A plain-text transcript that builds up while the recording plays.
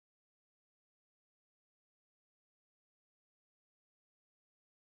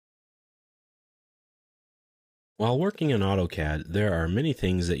While working in AutoCAD, there are many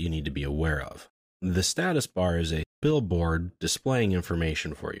things that you need to be aware of. The status bar is a billboard displaying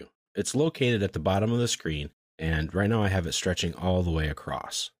information for you. It's located at the bottom of the screen, and right now I have it stretching all the way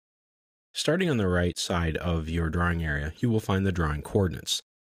across. Starting on the right side of your drawing area, you will find the drawing coordinates.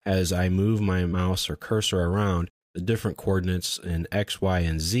 As I move my mouse or cursor around, the different coordinates in X, Y,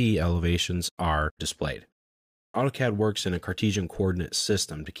 and Z elevations are displayed. AutoCAD works in a Cartesian coordinate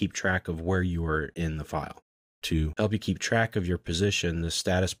system to keep track of where you are in the file. To help you keep track of your position, the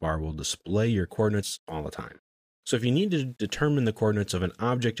status bar will display your coordinates all the time. So if you need to determine the coordinates of an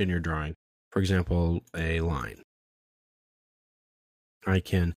object in your drawing, for example, a line, I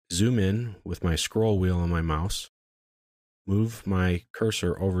can zoom in with my scroll wheel on my mouse, move my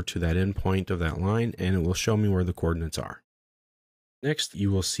cursor over to that endpoint of that line, and it will show me where the coordinates are. Next,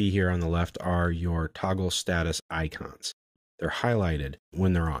 you will see here on the left are your toggle status icons. They're highlighted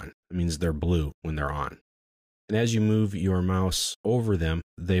when they're on. It means they're blue when they're on. And as you move your mouse over them,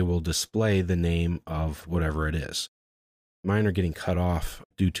 they will display the name of whatever it is. Mine are getting cut off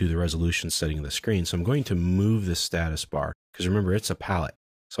due to the resolution setting of the screen, so I'm going to move the status bar, because remember, it's a palette,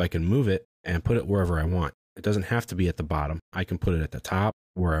 so I can move it and put it wherever I want. It doesn't have to be at the bottom. I can put it at the top,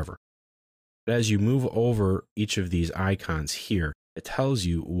 wherever. But as you move over each of these icons here, it tells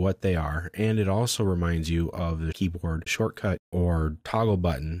you what they are, and it also reminds you of the keyboard shortcut or toggle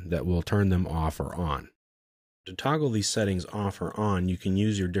button that will turn them off or on. To toggle these settings off or on, you can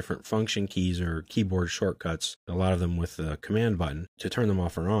use your different function keys or keyboard shortcuts, a lot of them with the command button, to turn them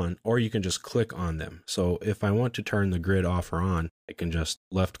off or on, or you can just click on them. So if I want to turn the grid off or on, I can just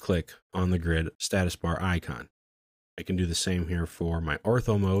left click on the grid status bar icon. I can do the same here for my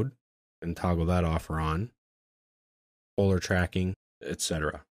ortho mode and toggle that off or on, polar tracking,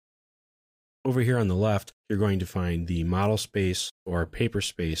 etc. Over here on the left, you're going to find the model space or paper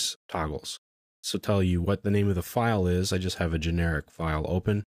space toggles. So tell you what the name of the file is. I just have a generic file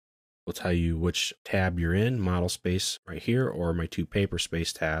open. Will tell you which tab you're in, model space right here, or my two paper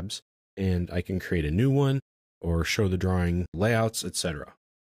space tabs. And I can create a new one or show the drawing layouts, etc.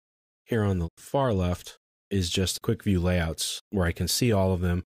 Here on the far left is just quick view layouts where I can see all of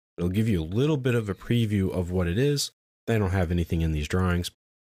them. It'll give you a little bit of a preview of what it is. I don't have anything in these drawings.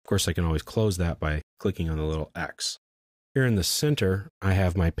 Of course, I can always close that by clicking on the little X. Here in the center, I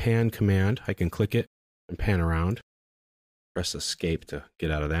have my pan command. I can click it and pan around. Press escape to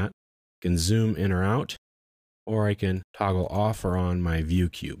get out of that. I can zoom in or out, or I can toggle off or on my view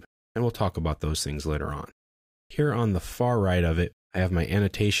cube. And we'll talk about those things later on. Here on the far right of it, I have my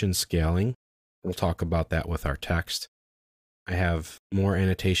annotation scaling. We'll talk about that with our text. I have more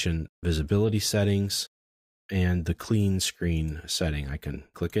annotation visibility settings and the clean screen setting. I can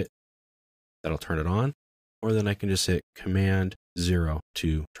click it. That'll turn it on. Or then I can just hit Command 0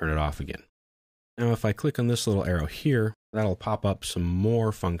 to turn it off again. Now, if I click on this little arrow here, that'll pop up some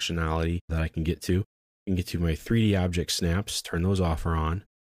more functionality that I can get to. I can get to my 3D object snaps, turn those off or on.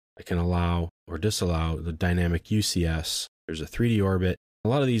 I can allow or disallow the dynamic UCS. There's a 3D orbit. A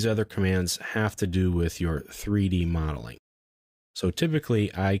lot of these other commands have to do with your 3D modeling. So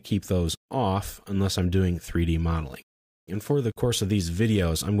typically I keep those off unless I'm doing 3D modeling. And for the course of these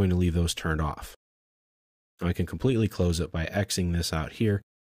videos, I'm going to leave those turned off. I can completely close it by Xing this out here,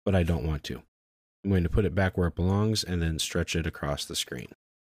 but I don't want to. I'm going to put it back where it belongs and then stretch it across the screen.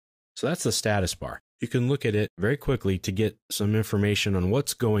 So that's the status bar. You can look at it very quickly to get some information on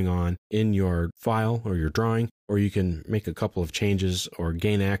what's going on in your file or your drawing, or you can make a couple of changes or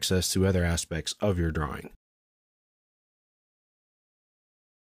gain access to other aspects of your drawing.